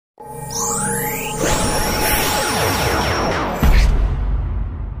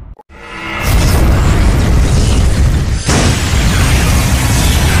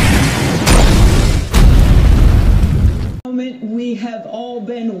We have all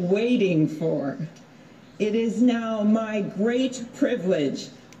been waiting for. It is now my great privilege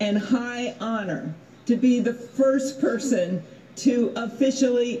and high honor to be the first person to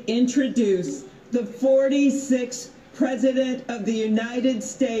officially introduce the 46th President of the United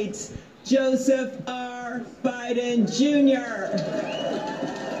States, Joseph R. Biden, Jr.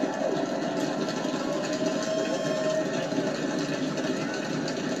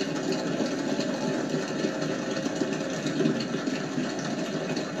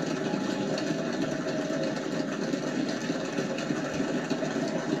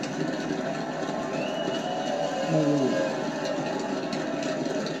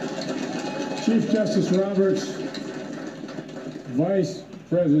 Chief Justice Roberts, Vice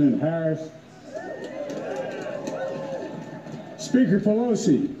President Harris, Speaker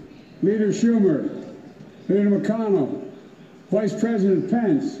Pelosi, Leader Schumer, Leader McConnell, Vice President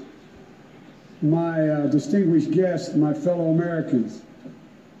Pence, my distinguished guests, my fellow Americans.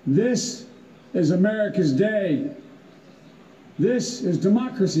 This is America's day. This is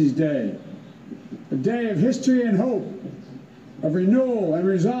democracy's day. A day of history and hope, of renewal and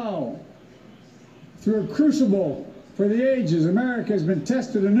resolve. Through a crucible for the ages, America has been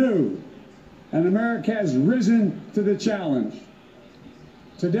tested anew, and America has risen to the challenge.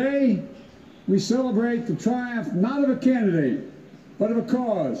 Today, we celebrate the triumph not of a candidate, but of a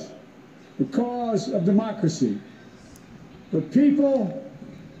cause, the cause of democracy. The people,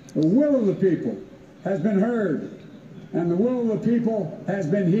 the will of the people has been heard, and the will of the people has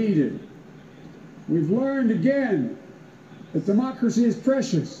been heeded. We've learned again that democracy is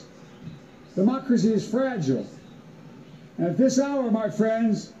precious. Democracy is fragile. And at this hour, my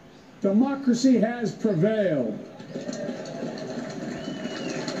friends, democracy has prevailed.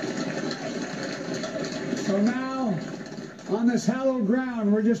 So now, on this hallowed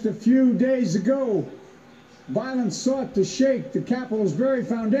ground where just a few days ago, violence sought to shake the Capitol's very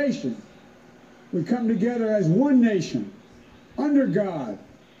foundation, we come together as one nation, under God,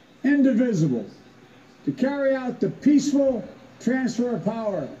 indivisible, to carry out the peaceful transfer of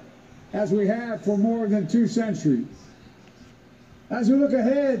power as we have for more than 2 centuries. As we look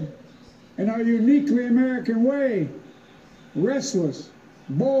ahead in our uniquely American way, restless,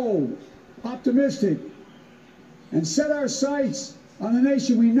 bold, optimistic, and set our sights on the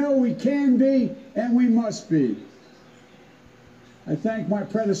nation we know we can be and we must be. I thank my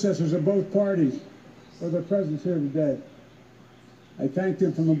predecessors of both parties for their presence here today. I thank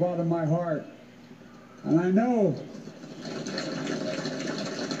them from the bottom of my heart. And I know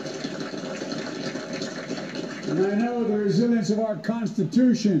the resilience of our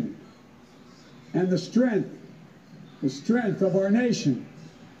Constitution and the strength of our nation,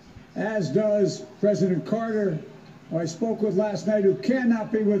 as does President Carter, who I spoke with last night, who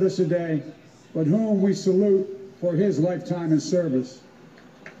cannot be with us today, but whom we salute for his lifetime in service.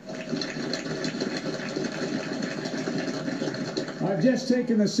 I've just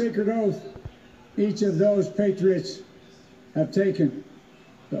taken the sacred oath each of those patriots have taken.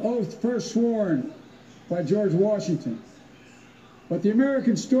 The oath first sworn by George Washington. But the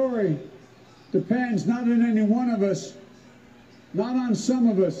American story depends not on any one of us, not on some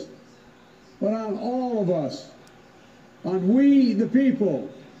of us, but on all of us, on we the people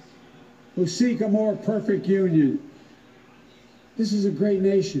who seek a more perfect union. This is a great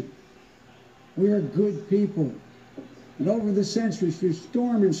nation. We are good people. And over the centuries, through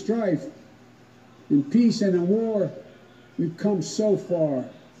storm and strife, in peace and in war, we've come so far.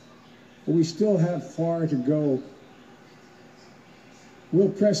 But we still have far to go. We'll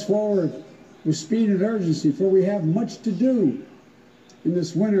press forward with speed and urgency, for we have much to do in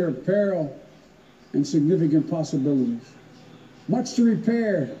this winter of peril and significant possibilities. Much to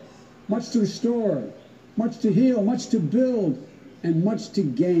repair, much to restore, much to heal, much to build, and much to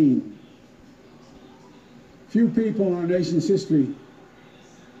gain. Few people in our nation's history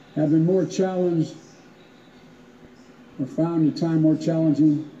have been more challenged or found the time more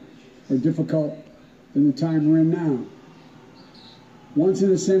challenging or difficult than the time we're in now.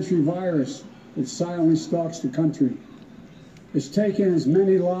 Once-in-a-century virus that silently stalks the country. It's taken as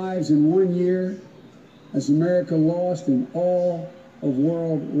many lives in 1 year as America lost in all of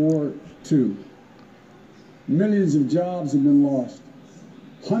World War II. Millions of jobs have been lost.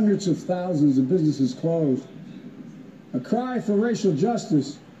 Hundreds of thousands of businesses closed. A cry for racial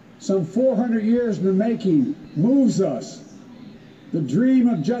justice, some 400 years in the making, moves us. The dream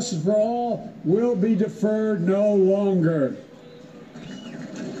of justice for all will be deferred no longer.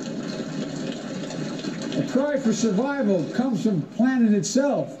 A cry for survival comes from the planet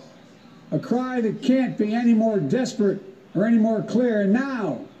itself. A cry that can't be any more desperate or any more clear. And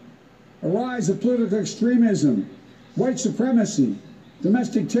now, a rise of political extremism, white supremacy,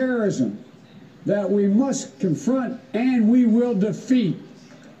 domestic terrorism, that we must confront and we will defeat.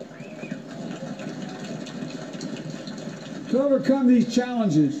 To overcome these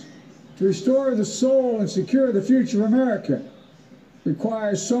challenges, to restore the soul and secure the future of America,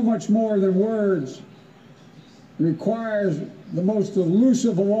 requires so much more than words. It requires the most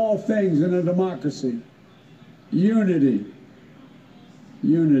elusive of all things in a democracy: unity.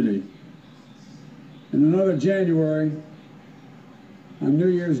 Unity. In another January, on New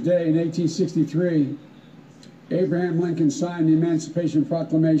Year's Day in 1863, Abraham Lincoln signed the Emancipation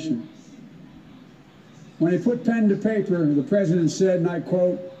Proclamation. When he put pen to paper, the president said, and I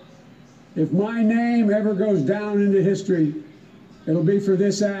quote, "If my name ever goes down into history, it'll be for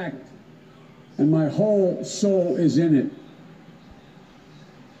this act, and my whole soul is in it."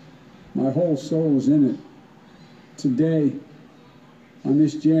 My whole soul is in it. Today, on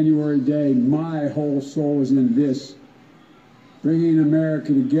this January day, my whole soul is in this. Bringing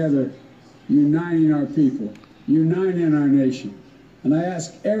America together, uniting our people, uniting our nation. And I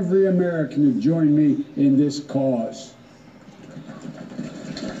ask every American to join me in this cause.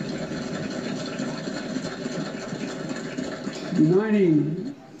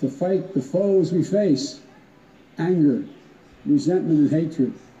 Uniting to fight the foes we face: anger, resentment and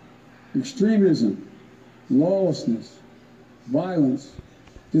hatred, extremism, lawlessness, violence,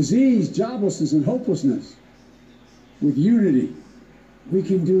 disease, joblessness and hopelessness. With unity, we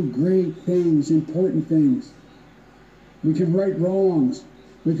can do great things, important things. We can right wrongs.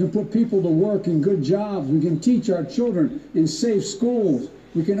 We can put people to work in good jobs. We can teach our children in safe schools.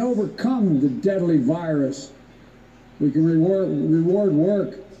 We can overcome the deadly virus. We can reward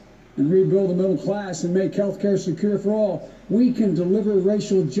work and rebuild the middle class and make health care secure for all. We can deliver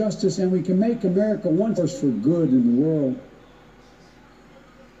racial justice, and we can make America one force for good in the world.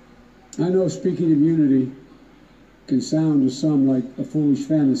 I know speaking of unity can sound to some like a foolish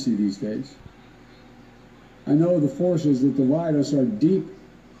fantasy these days. I know the forces that divide us are deep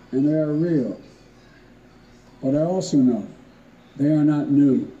and they are real. But I also know they are not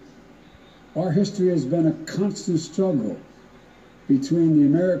new. Our history has been a constant struggle between the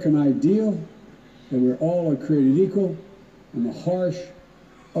American ideal that we're all created equal and the harsh,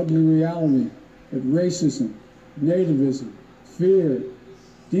 ugly reality that racism, nativism, fear,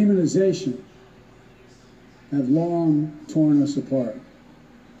 demonization have long torn us apart.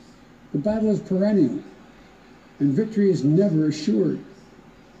 The battle is perennial, and victory is never assured.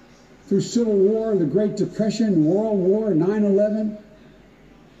 Through Civil War, the Great Depression, World War, 9/11,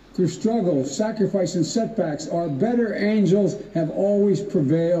 through struggle, sacrifice, and setbacks, our better angels have always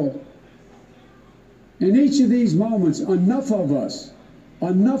prevailed. In each of these moments, enough of us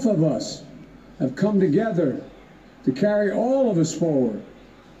have come together to carry all of us forward.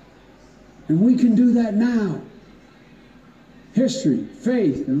 And we can do that now. History,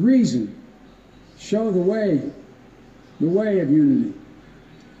 faith, and reason show the way of unity.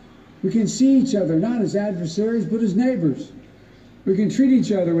 We can see each other not as adversaries, but as neighbors. We can treat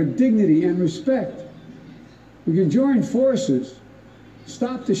each other with dignity and respect. We can join forces,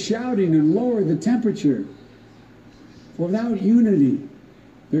 stop the shouting, and lower the temperature. For without unity,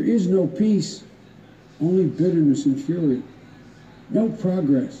 there is no peace, only bitterness and fury. No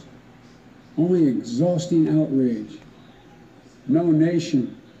progress, only exhausting outrage. No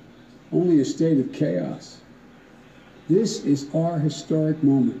nation, only a state of chaos. This is our historic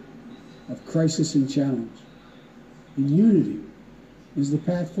moment of crisis and challenge. And unity is the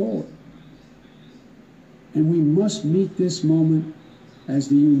path forward. And we must meet this moment as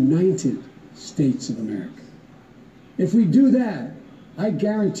the United States of America. If we do that, I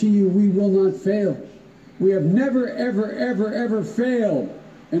guarantee you we will not fail. We have never, ever, ever, ever failed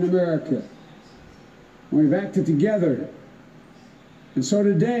in America. We've acted together. And so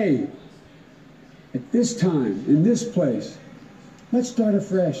today, at this time, in this place, let's start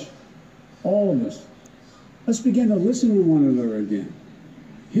afresh, all of us. Let's begin to listen to one another again,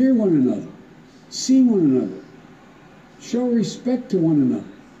 hear one another, see one another, show respect to one another.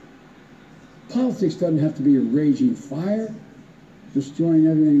 Politics doesn't have to be a raging fire, destroying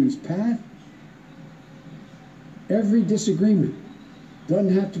everything in its path. Every disagreement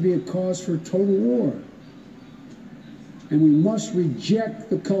doesn't have to be a cause for total war. And we must reject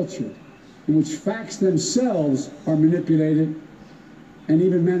the culture in which facts themselves are manipulated and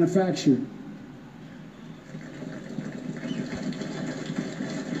even manufactured.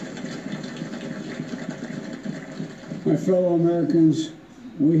 My fellow Americans,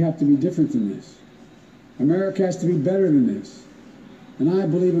 we have to be different than this. America has to be better than this. And I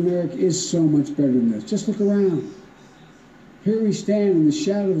believe America is so much better than this. Just look around. Here we stand in the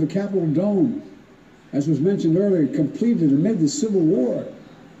shadow of the Capitol Dome, as was mentioned earlier, completed amid the Civil War,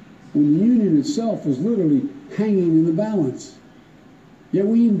 when the Union itself was literally hanging in the balance. Yet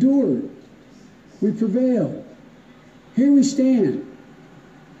we endured. We prevailed. Here we stand,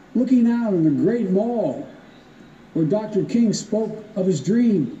 looking out on the great mall where Dr. King spoke of his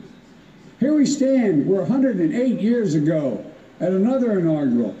dream. Here we stand where 108 years ago, at another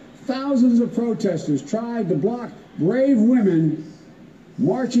inaugural, thousands of protesters tried to block brave women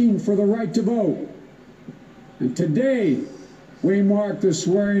marching for the right to vote. And today, we mark the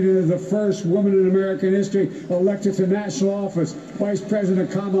swearing in of the first woman in American history elected to national office, Vice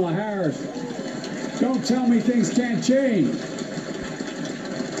President Kamala Harris. Don't tell me things can't change.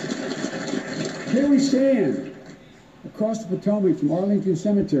 Here we stand, across the Potomac from Arlington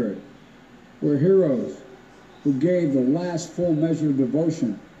Cemetery, where heroes who gave the last full measure of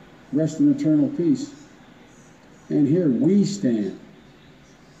devotion rest in eternal peace. And here we stand,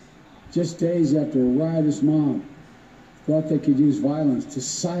 just days after a riotous mob thought they could use violence to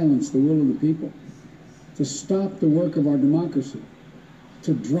silence the will of the people, to stop the work of our democracy,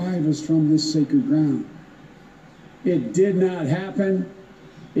 to drive us from this sacred ground. It did not happen.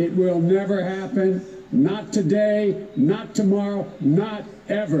 It will never happen. Not today, not tomorrow, not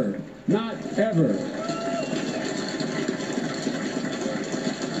ever. Not ever.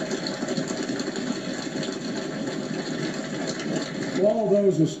 To all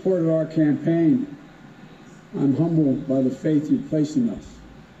those who supported our campaign, I'm humbled by the faith you've placed in us.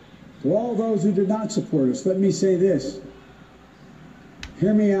 To all those who did not support us, let me say this.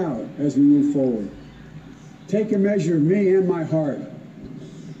 Hear me out as we move forward. Take a measure of me and my heart.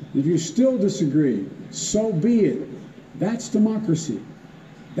 If you still disagree, so be it. That's democracy.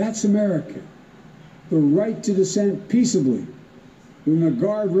 That's America. The right to dissent peaceably within the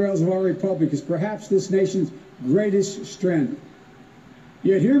guardrails of our republic is perhaps this nation's greatest strength.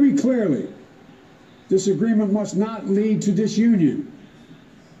 Yet hear me clearly. Disagreement must not lead to disunion.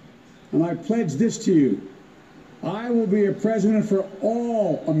 And I pledge this to you. I will be a president for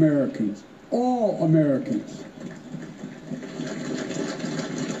all Americans. All Americans.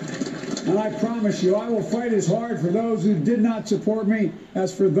 And I promise you, I will fight as hard for those who did not support me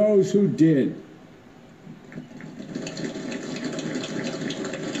as for those who did.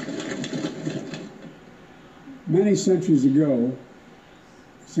 Many centuries ago,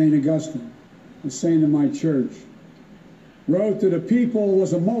 St. Augustine, a saint of my church, wrote that a people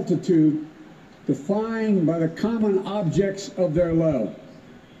was a multitude defined by the common objects of their love.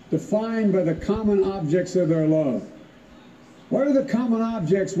 Defined by the common objects of their love. What are the common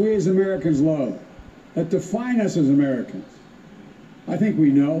objects we as Americans love that define us as Americans? I think we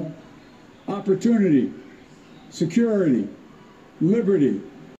know. Opportunity, security, liberty.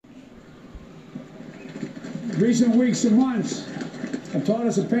 Recent weeks and months have taught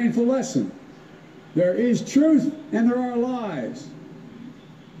us a painful lesson. There is truth and there are lies.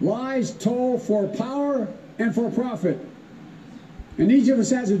 Lies told for power and for profit. And each of us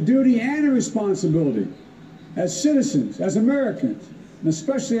has a duty and a responsibility as citizens, as Americans, and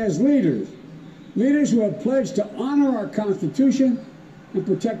especially as leaders. Leaders who have pledged to honor our Constitution and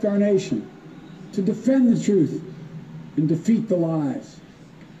protect our nation, to defend the truth and defeat the lies.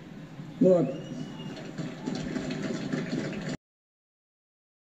 Look,